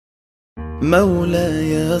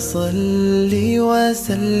مولاي صل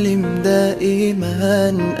وسلم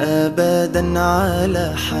دائما أبدا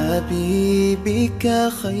على حبيبك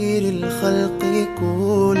خير الخلق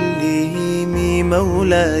كلهم.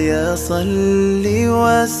 مولاي صل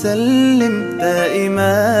وسلم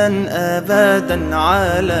دائما أبدا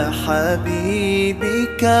على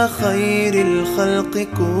حبيبك خير الخلق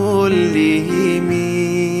كلهم.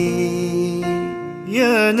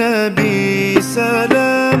 يا نبي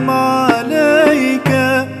سلام عليك،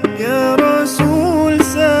 يا رسول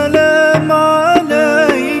سلام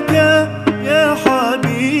عليك، يا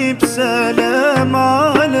حبيب سلام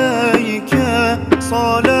عليك،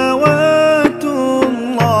 صلوات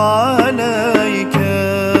الله عليك.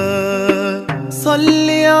 صل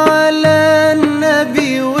على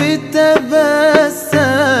النبي وتبسم،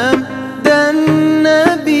 ده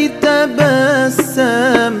النبي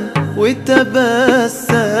تبسم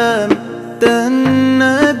وتبسم، ده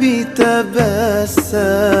النبي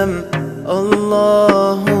تبسم.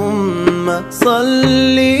 اللهم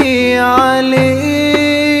صل عليه.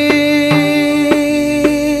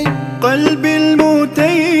 قلبي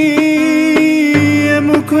المتيم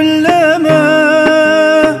كلما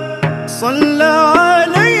صلى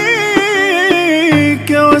عليك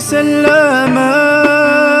وسلم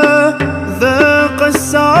ذاق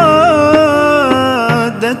السعادة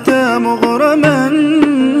مغرما.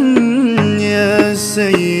 يا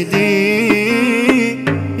سيدي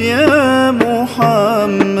يا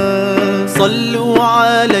محمد صلوا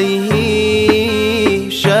عليه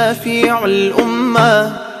شافع الأمة،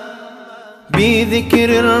 بذكر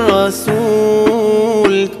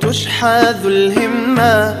الرسول تشحذ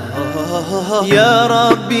الهمة. يا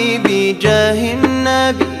ربي بجاه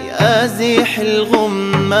النبي أزح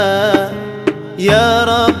الغمة، يا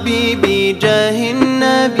ربي بجاه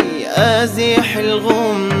النبي أزح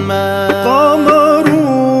الغمة.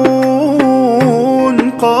 قمرون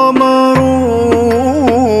قمرون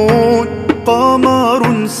قمر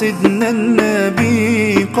سيدنا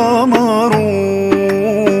النبي، قمرون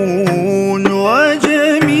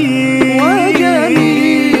وجميل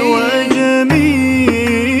وجميل وجميل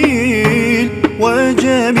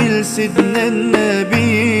وجميل سيدنا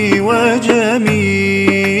النبي وجميل.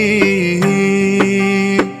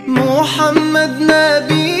 محمد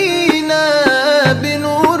نبينا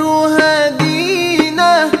بنور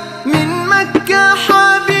هدينا، من مكة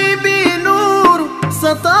حبيبي نور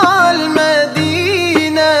سطع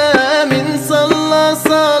المدينة. من صلى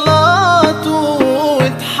صلاته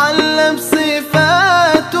واتحلى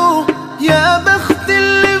بصفاته، يا بخت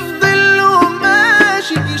اللي في ظله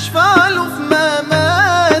ماشي يشفع له في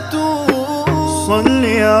مماته. صل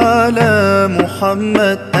على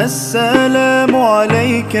محمد السلام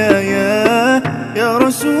عليك يا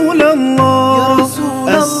رسول الله، يا رسول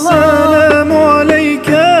السلام عليك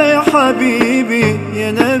يا حبيبي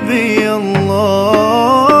يا نبي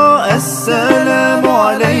الله. السلام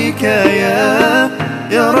عليك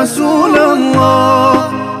يا رسول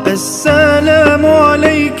الله، السلام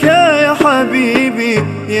عليك يا حبيبي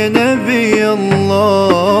يا نبي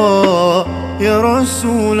الله يا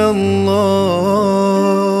رسول الله.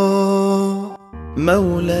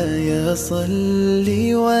 مولاي صل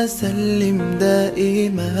وسلم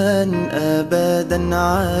دائما أبدا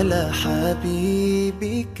على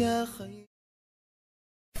حبيبك خير.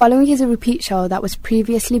 Following is a repeat show that was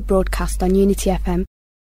previously broadcast on Unity FM.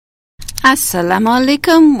 Assalamu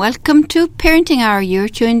alaikum. Welcome to Parenting Hour.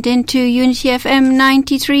 You're tuned into Unity FM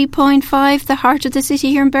 93.5, the heart of the city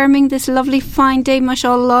here in Birmingham. This lovely fine day,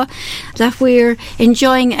 mashallah, that we're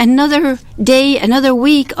enjoying another day, another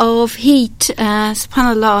week of heat.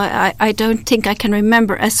 SubhanAllah, I don't think I can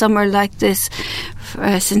remember a summer like this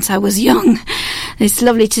since I was young. It's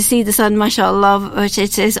lovely to see the sun, mashallah, but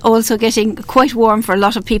it is also getting quite warm for a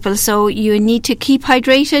lot of people. So you need to keep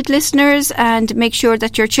hydrated, listeners, and make sure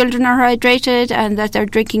that your children are hydrated and that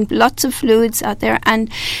they're drinking lots of fluids out there, and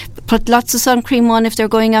put lots of sun cream on if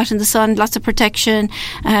they're going out in the sun, lots of protection,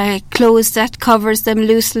 clothes that covers them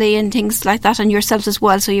loosely and things like that, and yourselves as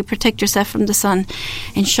well, so you protect yourself from the sun,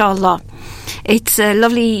 inshallah. It's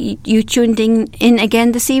lovely you tuned in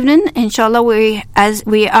again this evening. Inshallah, as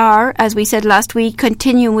we said last week,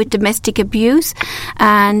 continuing with domestic abuse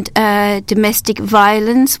and domestic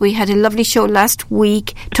violence. We had a lovely show last week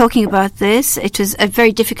talking about this. It was a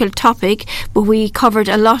very difficult topic, but we covered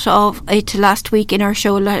a lot of it last week in our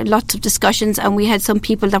show, lots of discussions, and we had some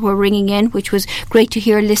people that were ringing in, which was great to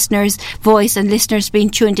hear listeners' voice and listeners being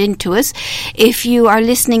tuned in to us. If you are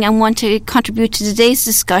listening and want to contribute to today's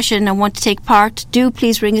discussion and want to take part, do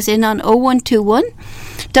please ring us in on 0121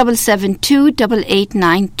 772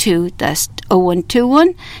 8892. That's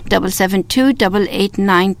 0121 772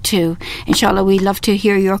 8892. Inshallah, we love to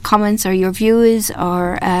hear your comments or your views,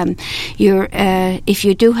 or if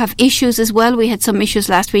you do have issues as well. We had some issues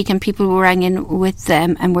last week and people were ringing with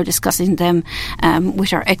them, and we're discussing them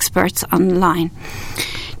with our experts online.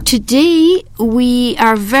 Today, we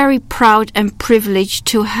are very proud and privileged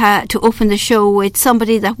to open the show with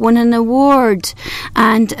somebody that won an award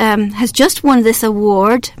and has just won this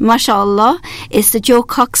award, mashallah. It's the Joe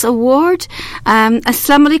Cox Award.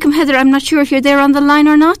 Assalamu alaikum, Heather. I'm not sure if you're there on the line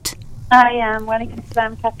or not. I am. Walaikum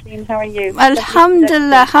salam, Kathleen. How are you?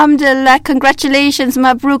 Alhamdulillah, alhamdulillah. Congratulations,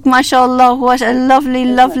 Mabruk, mashallah. What a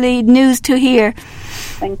lovely news to hear.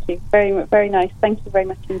 Thank you. Very, very nice. Thank you very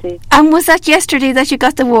much indeed. And was that yesterday that you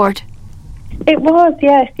got the award? It was,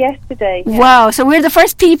 yes, yesterday. Yeah. Wow. So we're the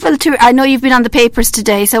first people to... I know you've been on the papers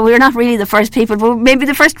today, so we're not really the first people, but maybe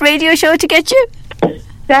the first radio show to get you?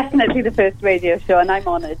 Definitely the first radio show, and I'm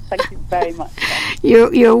honoured. Thank you very much.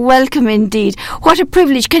 You're welcome indeed. What a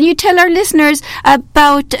privilege. Can you tell our listeners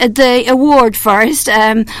about the award first?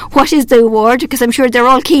 What is the award? Because I'm sure they're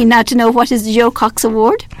all keen now to know what is the Joe Cox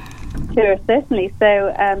Award. Sure, certainly.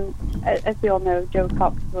 So, as we all know, Joe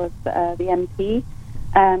Cox was the MP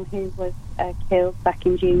who was killed back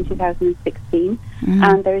in June 2016.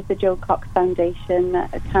 And there is the Joe Cox Foundation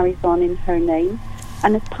that carries on in her name.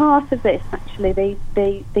 And as part of this, actually,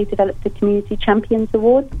 they developed the Community Champions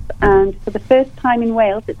Awards. And for the first time in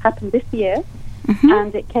Wales, it happened this year.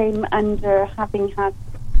 And it came under having had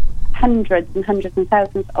hundreds and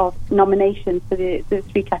thousands of nominations for the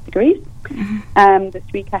three categories. The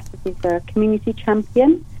three categories are Community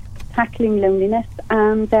Champion, Tackling Loneliness,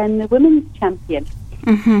 and then the Women's Champion.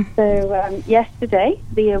 So yesterday,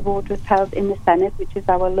 the award was held in the Senedd, which is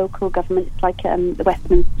our local government. It's like the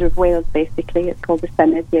Westminster of Wales, basically. It's called the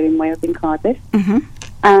Senedd here in Wales, in Cardiff.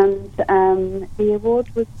 And the award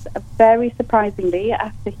was very surprisingly,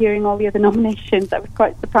 after hearing all the other nominations, I was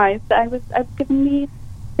quite surprised. I was given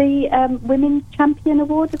the Women's Champion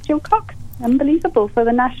Award of Joe Cox. Unbelievable, for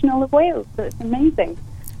the National of Wales. So it's amazing.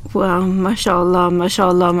 Wow, mashallah,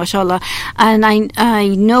 mashallah, mashallah. And I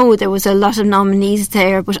know there was a lot of nominees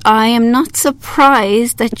there, but I am not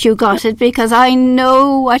surprised that you got it, because I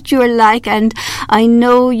know what you're like, and I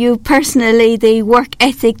know you personally, the work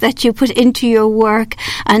ethic that you put into your work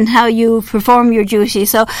and how you perform your duty.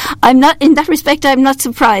 So I'm not, in that respect, I'm not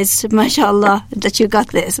surprised, mashallah, that you got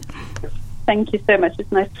this. Thank you so much.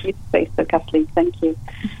 It's nice for you to say so, Kathleen. Thank you.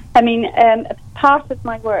 I mean, part of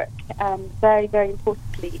my work, very, very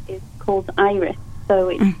importantly, is called IRIS. So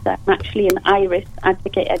it's actually an IRIS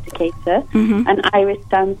advocate educator. And IRIS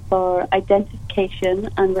stands for Identification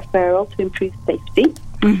and Referral to Improve Safety.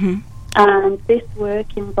 And this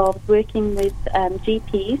work involves working with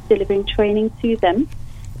GPs, delivering training to them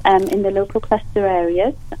in the local cluster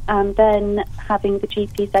areas, and then having the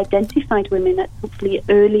GPs identified women at hopefully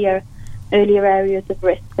earlier areas of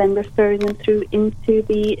risk, then referring them through into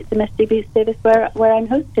the domestic abuse service where I'm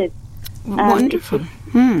hosted. Wonderful.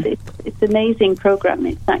 It's an amazing program.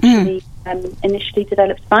 It's actually initially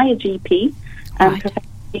developed by a GP, Professor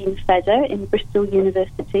Jean Feder in Bristol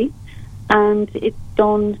University, and it's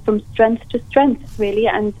gone from strength to strength, really.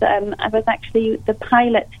 And I was actually the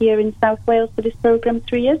pilot here in South Wales for this program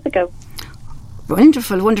 3 years ago.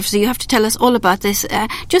 Wonderful, wonderful. So you have to tell us all about this.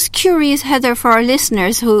 Just curious, Heather, for our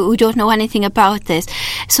listeners who don't know anything about this.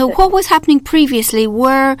 So what was happening previously?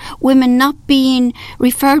 Were women not being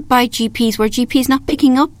referred by GPs? Were GPs not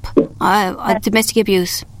picking up domestic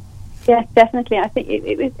abuse? Yes, definitely. I think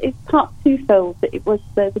it's part twofold. It was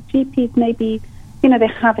the GPs maybe, they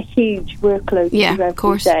have a huge workload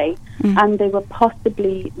every day, and they were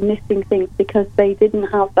possibly missing things because they didn't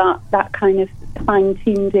have that kind of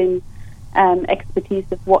fine-tuned in expertise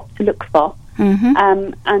of what to look for,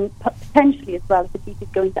 and potentially as well, if the GP is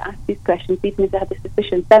going to ask these questions, even if they have the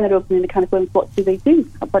suspicions, then they're opening the kind of worms. What do they do?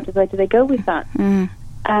 Where do they go with that?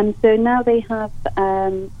 So now they have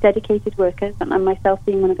dedicated workers, and myself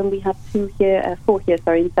being one of them. We have four here,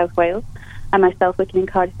 in South Wales, and myself working in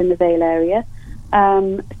Cardiff in the Vale area.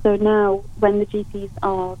 So now, when the GPs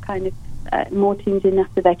are kind of more tuned in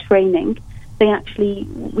after their training,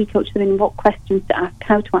 we coach them in what questions to ask,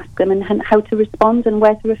 how to ask them, and how to respond and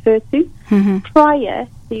where to refer to. Prior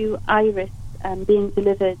to IRIS being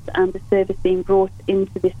delivered and the service being brought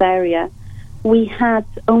into this area, we had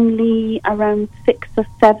only around 6 or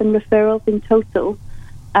 7 referrals in total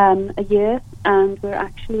a year, and we're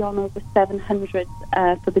actually on over 700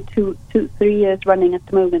 for the 3 years running at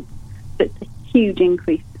the moment. So it's a huge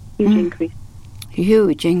increase, increase.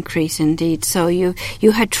 Huge increase indeed. So you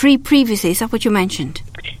had 3 previously, is that what you mentioned?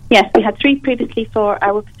 Yes, we had 3 previously for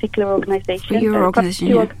our particular organisation. For your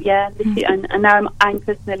organisation, and now I'm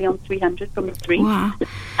personally on 300 from the 3. Wow.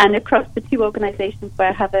 And across the 2 organisations where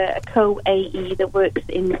I have a co-AE that works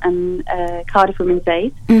in Cardiff Women's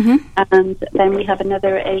Aid, and then we have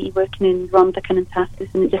another AE working in Rhondda and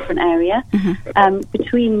Tastis in a different area.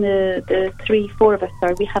 Between the 3-4 of us,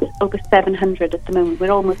 we have over 700 at the moment.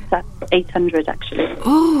 We're almost at 800 actually.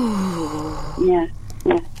 Oh. Yeah.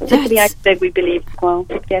 Yeah, so the iceberg, we believe, as well.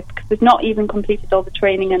 Yeah, because we've not even completed all the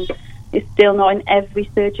training, and it's still not in every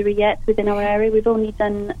surgery yet within our area. We've only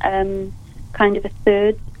done kind of a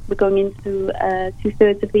third. We're going into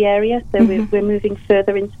 2/3 of the area, so we're moving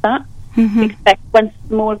further into that. We expect once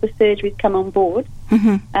more of the surgeries come on board,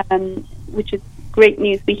 which is great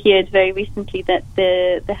news. We heard very recently that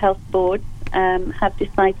the health board have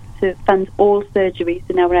decided to fund all surgeries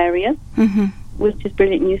in our area. Which is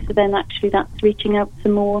brilliant news. So then actually that's reaching out to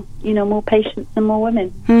more patients and more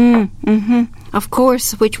women. Of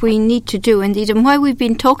course, which we need to do indeed. And why we've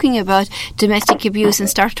been talking about domestic abuse and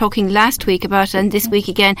started talking last week about it and this week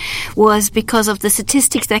again was because of the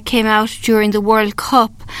statistics that came out during the World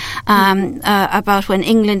Cup about when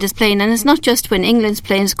England is playing. And it's not just when England's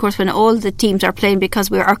playing, it's of course when all the teams are playing, because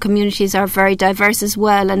our communities are very diverse as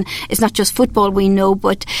well. And it's not just football we know,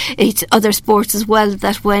 but it's other sports as well,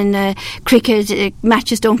 that when cricket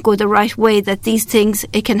matches don't go the right way, that these things,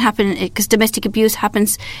 it can happen, because domestic abuse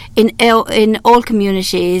happens in all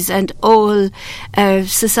communities and all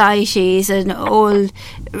societies and all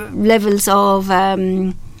levels of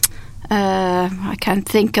I can't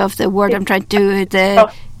think of the word I'm trying to do.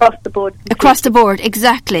 Across the board. Across the board,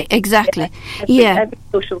 exactly. Every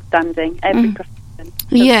social standing, every profession.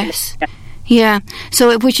 Yes. Yeah,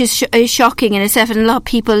 so which is shocking in itself, and a lot of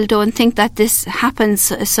people don't think that this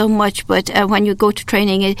happens so much, but when you go to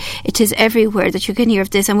training, it is everywhere that you can hear of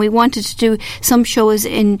this. And we wanted to do some shows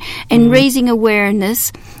in raising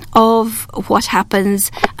awareness of what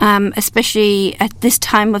happens, especially at this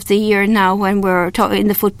time of the year now when we're in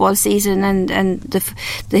the football season and the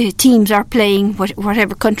teams are playing,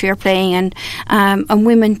 whatever country are playing, and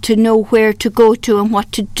women to know where to go to and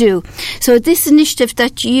what to do. So this initiative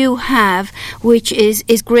that you have, which is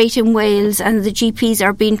great in Wales, and the GPs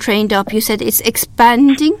are being trained up, you said it's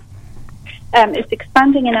expanding? It's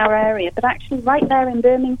expanding in our area, but actually right there in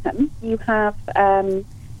Birmingham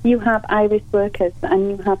you have Irish workers, and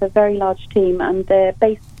you have a very large team, and they're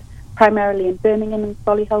based primarily in Birmingham and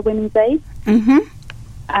Solihull Women's Aid.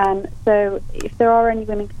 So if there are any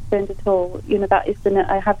women concerned at all, that is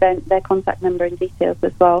I have their contact number and details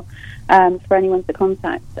as well for anyone to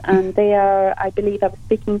contact. And they are, I believe, I was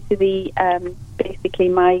speaking to the basically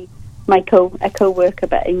my co-worker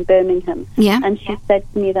in Birmingham, and she said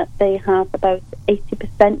to me that they have about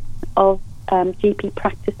 80% of GP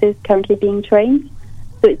practices currently being trained.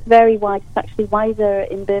 So it's very wide. It's actually wider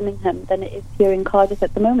in Birmingham than it is here in Cardiff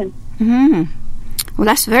at the moment. Well,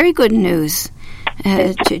 that's very good news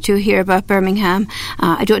to hear about Birmingham.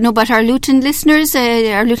 I don't know about our Luton listeners.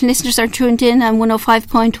 Our Luton listeners are tuned in on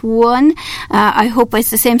 105.1. I hope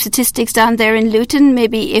it's the same statistics down there in Luton.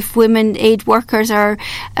 Maybe if women aid workers are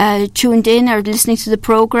tuned in or listening to the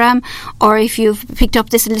programme, or if you've picked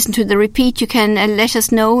up this and listened to the repeat, you can let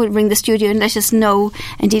us know, ring the studio and let us know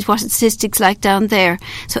indeed what the statistics like down there.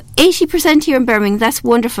 So 80% here in Birmingham. That's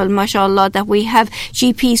wonderful, mashallah, that we have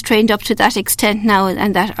GPs trained up to that extent now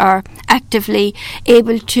and that are actively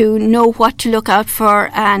able to know what to look out for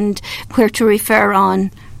and where to refer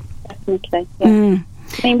on. Definitely, yeah. I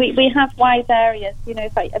mean, we have wide areas.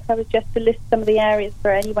 If I was just to list some of the areas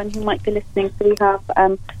for anyone who might be listening, so we have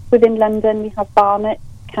within London, we have Barnet,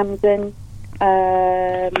 Camden.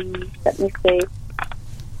 Let me see.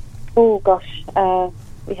 Oh gosh,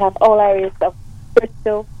 we have all areas of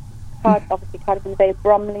Bristol, obviously Cardiff and Vale,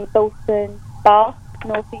 Bromley, Bolton, Bath,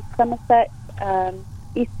 North East Somerset.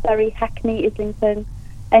 East Surrey, Hackney, Islington,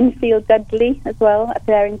 Enfield, Dudley as well, up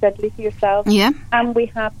there in Dudley for yourself. Yeah. And we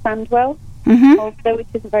have Sandwell, also, which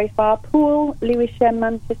isn't very far. Poole, Lewisham,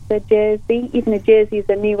 Manchester, Jersey. Even Jersey is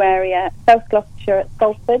a new area. South Gloucestershire at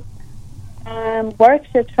Salford.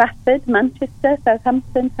 Warwickshire, Trafford, Manchester,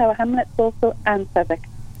 Southampton, Tower Hamlets also, and Southwark.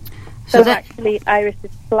 So actually Iris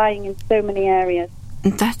is flying in so many areas.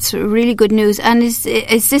 That's really good news. And is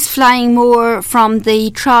this flying more from the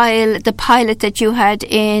pilot that you had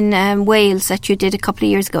in Wales that you did a couple of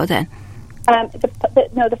years ago then?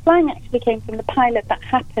 The flying actually came from the pilot that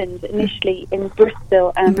happened initially in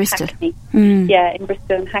Bristol and Hackney. Yeah, in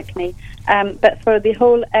Bristol and Hackney. But for the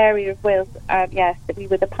whole area of Wales, yes, we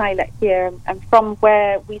were the pilot here. And from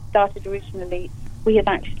where we started originally, we have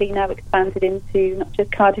actually now expanded into not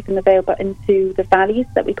just Cardiff and the Vale, but into the valleys,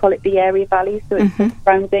 that we call it the area valleys, so it's the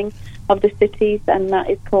surrounding of the cities, and that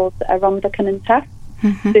is called Rhondda Cynon Taf.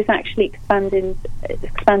 So it's actually expanded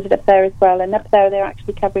up there as well, and up there they're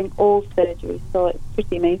actually covering all surgery, so it's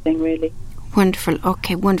pretty amazing, really. Wonderful.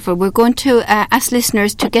 Okay, wonderful. We're going to ask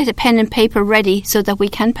listeners to get a pen and paper ready so that we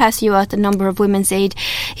can pass you out the number of Women's Aid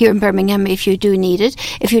here in Birmingham if you do need it.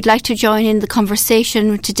 If you'd like to join in the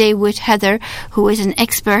conversation today with Heather, who is an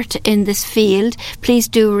expert in this field, please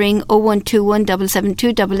do ring 0121 772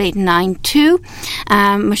 8892.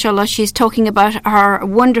 Mashallah, she's talking about her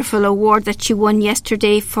wonderful award that she won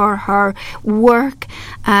yesterday for her work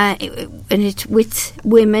with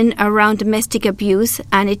women around domestic abuse,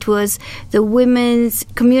 and it was the Women's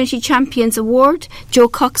Community Champions Award, Joe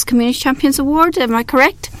Cox Community Champions Award, am I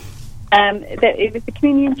correct? It was the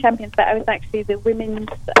Community Champions, but I was actually the women's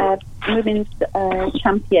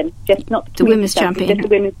champion, just not the Women's Champion. Just the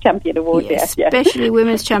Women's Champion Award, yes. Especially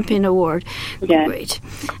Women's Champion Award. Yeah. Great.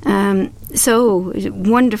 So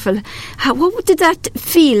wonderful. What did that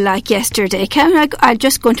feel like yesterday? I'm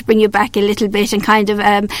just going to bring you back a little bit and kind of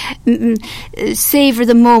savour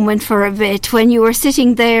the moment for a bit when you were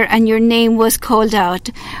sitting there and your name was called out.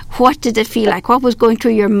 What did it feel like? What was going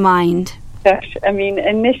through your mind? Gosh, I mean,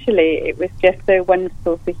 initially it was just so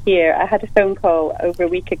wonderful to hear. I had a phone call over a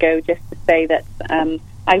week ago just to say that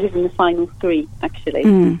I was in the final 3, actually,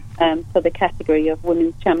 for the category of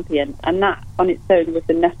Women's Champion. And that on its own was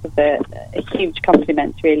enough of a huge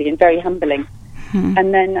compliment, really, and very humbling.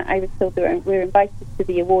 And then I was told that we were invited to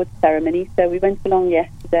the awards ceremony, so we went along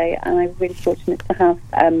yesterday, and I was really fortunate to have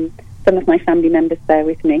some of my family members there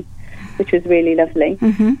with me, which was really lovely.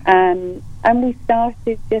 And we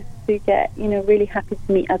started just to get, really happy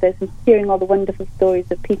to meet others and hearing all the wonderful stories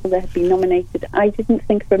of people that had been nominated. I didn't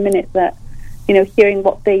think for a minute that, hearing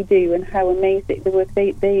what they do and how amazing the work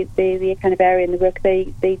the kind of area and the work they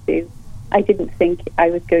do, I didn't think I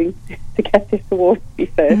was going to get this award to be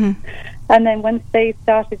first. And then once they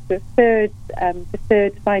started the third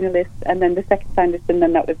finalist and then the second finalist, and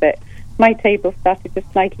then that was it. My table started to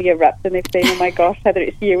slightly erupt, and they were saying, "Oh my gosh, Heather,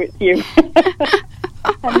 it's you."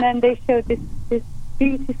 And then they showed this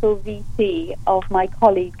beautiful VT of my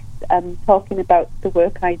colleagues talking about the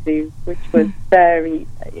work I do, which was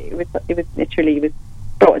it was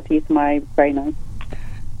brought to you to my very nice.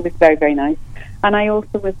 It was very, very nice. And I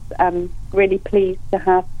also was really pleased to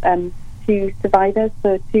have 2 survivors,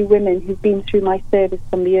 so 2 women who've been through my service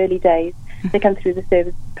from the early days. They come through the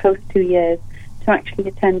service post 2 years to actually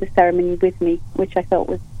attend the ceremony with me, which I thought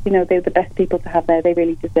was, they were the best people to have there. They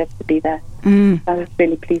really deserved to be there. I was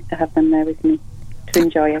really pleased to have them there with me to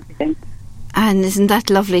enjoy everything. And isn't that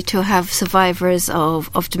lovely to have survivors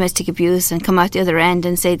of domestic abuse and come out the other end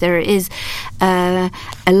and say there is a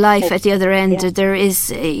life at the other end. There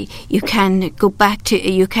is you can go back to,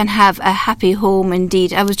 you can have a happy home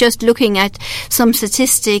indeed. I was just looking at some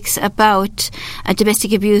statistics about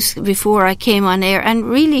domestic abuse before I came on air, and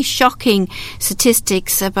really shocking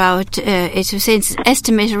statistics about it was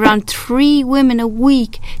estimated around 3 women a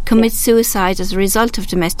week commit suicide as a result of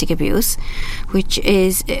domestic abuse, which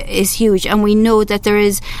is huge. And we know that there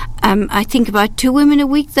is, I think, about 2 women a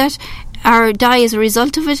week that die as a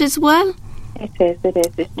result of it as well. It is.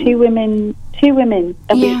 It's 2 women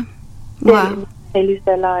a week. Wow. They lose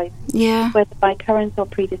their lives. Yeah. Whether by current or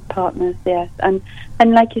previous partners, yes. And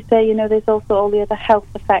like you say, there's also all the other health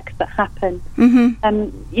effects that happen.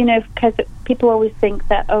 Because people always think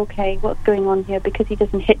that, okay, what's going on here? Because he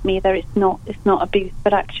doesn't hit me, there it's not abuse,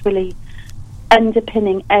 but actually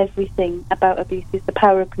underpinning everything about abuse is the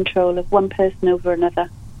power of control of one person over another.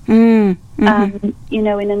 In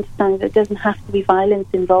understanding that it doesn't have to be violence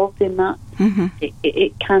involved in that.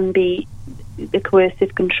 It can be the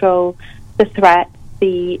coercive control, the threat,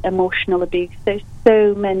 the emotional abuse. There's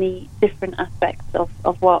so many different aspects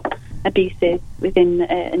of what abuse is within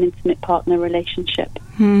an intimate partner relationship.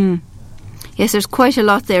 Yes, there's quite a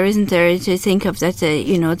lot there, isn't there, to think of that,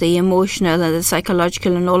 the emotional and the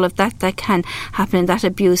psychological and all of that can happen in that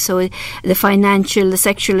abuse. So the financial, the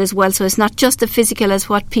sexual as well. So it's not just the physical as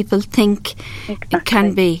what people think it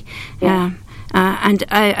can be. Yeah.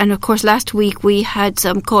 And of course last week we had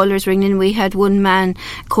some callers ringing in. We had one man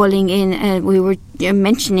calling in, we were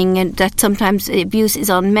mentioning that sometimes abuse is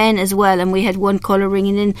on men as well, and we had one caller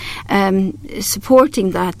ringing in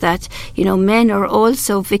supporting that men are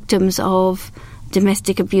also victims of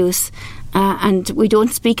domestic abuse, and we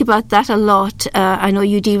don't speak about that a lot. I know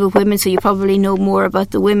you deal with women, so you probably know more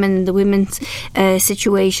about the women's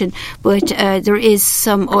situation, but there is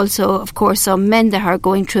some also, of course, some men that are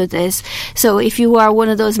going through this. So if you are one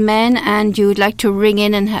of those men and you would like to ring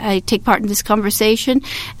in and take part in this conversation,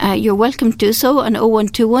 you're welcome to do so on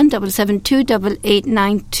 0121 772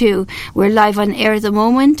 8892. We're live on air at the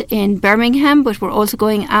moment in Birmingham, but we're also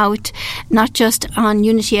going out not just on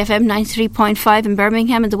Unity FM 93.5 in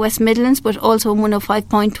Birmingham and the West Midlands, but also on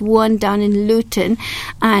 105.1 down in Luton.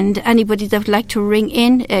 And anybody that would like to ring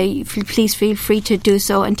in, please feel free to do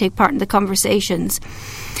so and take part in the conversations.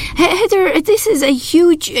 Heather, this is a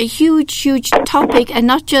huge topic, and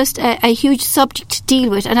not just a huge subject to deal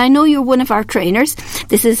with. And I know you're one of our trainers.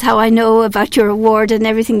 This is how I know about your award and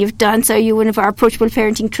everything you've done. So you're one of our approachable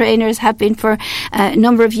parenting trainers, have been for a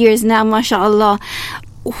number of years now, mashallah.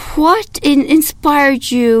 What inspired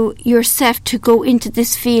you yourself to go into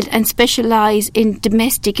this field and specialise in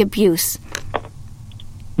domestic abuse?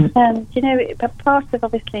 Part of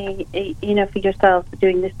obviously, for yourself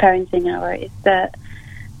doing this parenting hour is that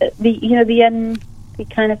the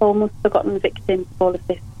kind of almost forgotten victims of all of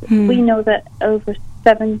this. We know that over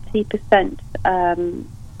 70%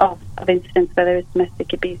 of incidents where there is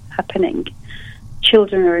domestic abuse happening,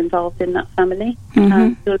 children are involved in that family,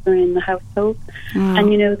 children are in the household.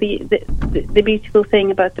 And the beautiful thing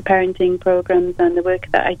about the parenting programs and the work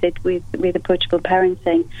that I did with approachable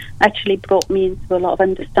parenting actually brought me into a lot of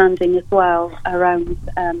understanding as well around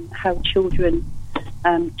how children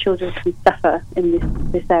can suffer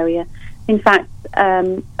in this area. In fact,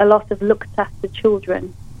 a lot of looked after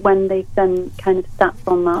children, when they've done kind of stats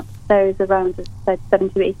on that, there is around, as I said,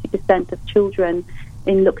 70-80% of children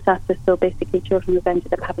in looked after, so basically children have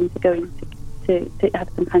ended up having to go into to have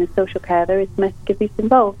some kind of social care. There is domestic abuse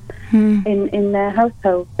involved in their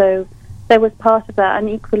household, so there was part of that. And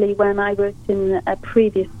equally, when I worked in a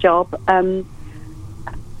previous job,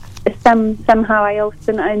 somehow I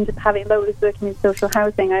often end up having, though I was working in social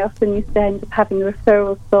housing, I often used to end up having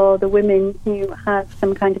referrals for the women who had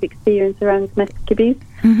some kind of experience around domestic abuse.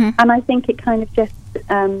 And I think it kind of just,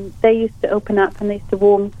 they used to open up and they used to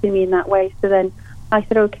warm to me in that way. So then I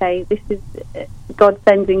said, okay, this is God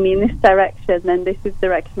sending me in this direction, then this is the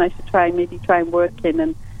direction I should try and work in.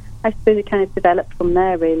 And I suppose it kind of developed from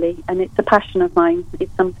there, really. And it's a passion of mine.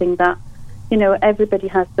 It's something that, everybody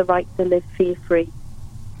has the right to live fear-free.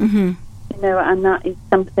 And that is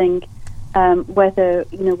something, whether,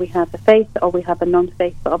 we have a faith or we have a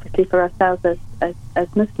non-faith, but obviously for ourselves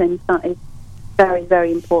as Muslims, that is very,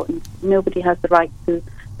 very important. Nobody has the right to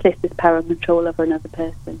place this power and control over another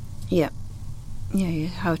person. Yeah,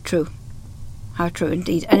 how true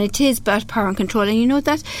indeed. And it is about power and control, and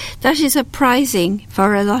that is surprising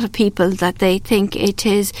for a lot of people, that they think it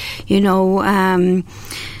is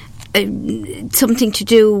something to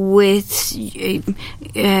do with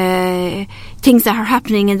things that are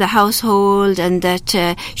happening in the household, and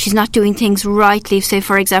that she's not doing things rightly. Say,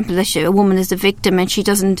 for example, that a woman is a victim and she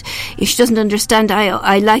doesn't understand,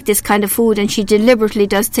 I like this kind of food, and she deliberately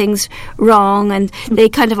does things wrong, and they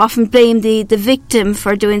kind of often blame the victim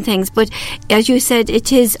for doing things. But as you said,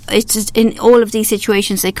 it's in all of these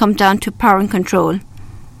situations they come down to power and control.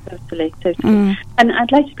 Totally. And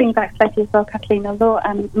I'd like to bring back slightly as well, Kathleen, although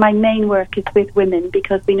my main work is with women,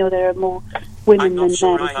 because we know there are more women than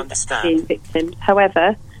men being victims.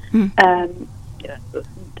 However,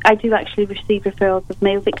 I do actually receive referrals of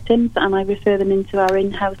male victims, and I refer them into our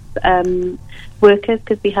in-house workers,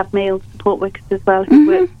 because we have male support workers as well who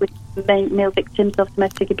work with male victims of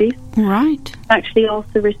domestic abuse. Right. Actually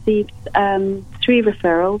also received 3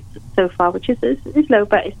 referrals so far, which is low,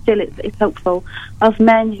 but it's hopeful, of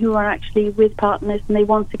men who are actually with partners and they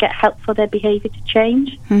want to get help for their behaviour to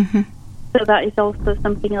change. So that is also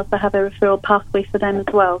something else. I have a referral pathway for them as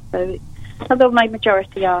well. So although my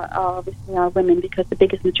majority are obviously women, because the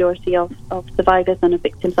biggest majority of survivors and of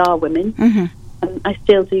victims are women, I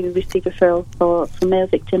still do receive referrals for male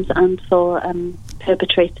victims and for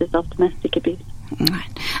perpetrators of domestic abuse.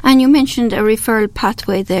 Right. And you mentioned a referral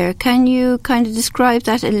pathway there. Can you kind of describe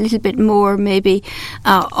that a little bit more, maybe,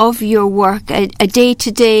 of your work, a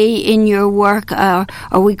day-to-day in your work, or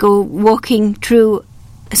we go walking through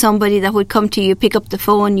somebody that would come to you, pick up the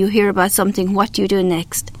phone, you hear about something, what do you do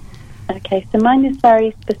next? Okay, so mine is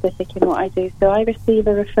very specific in what I do. So I receive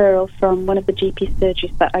a referral from one of the GP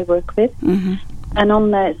surgeries that I work with. And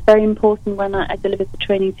on there, it's very important when I deliver the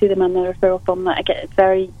training to them and the referral form that I get a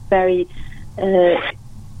very, very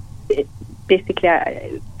basically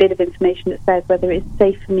a bit of information that says whether it's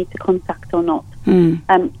safe for me to contact or not.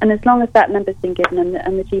 And as long as that number's been given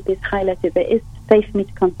and the GP has highlighted that it is safe for me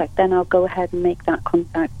to contact, then I'll go ahead and make that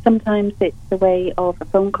contact. Sometimes it's a way of a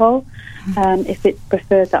phone call, if it's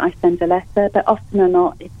preferred that I send a letter, but often or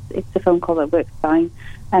not, it's a phone call that works fine,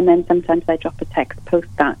 and then sometimes I drop a text post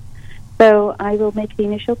that. So I will make the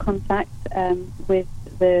initial contact with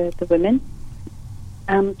the women,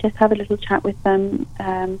 just have a little chat with them,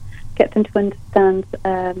 get them to understand,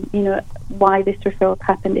 why this referral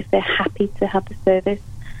happened, if they're happy to have the service.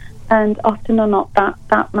 And often or not,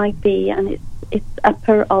 that might be, and it's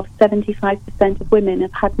upper of 75% of women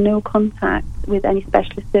have had no contact with any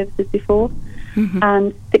specialist services before,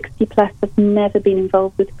 and 60 plus have never been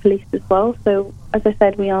involved with the police as well. So, as I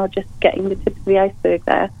said, we are just getting the tip of the iceberg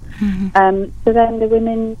there. So then the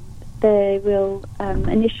women, they will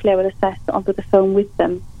initially I will assess over the phone with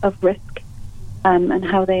them of risk and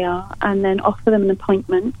how they are, and then offer them an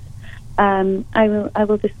appointment. I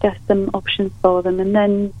will discuss some options for them, and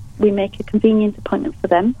then we make a convenient appointment for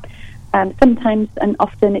them. Sometimes and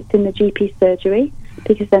often it's in the GP surgery,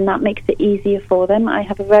 because then that makes it easier for them. I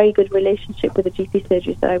have a very good relationship with the GP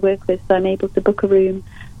surgeries that I work with, so I'm able to book a room.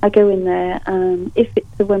 I go in there. If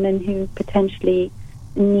it's a woman who potentially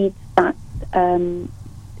needs that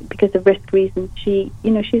because of risk reasons,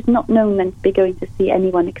 she's not known then to be going to see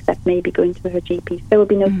anyone except maybe going to her GP. There will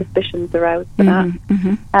be no suspicions aroused for that.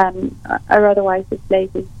 Or otherwise, it's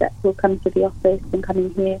ladies that will come to the office and come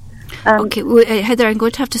in here. Okay, Heather, I'm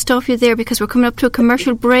going to have to stop you there because we're coming up to a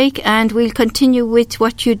commercial break, and we'll continue with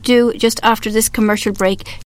what you do just after this commercial break.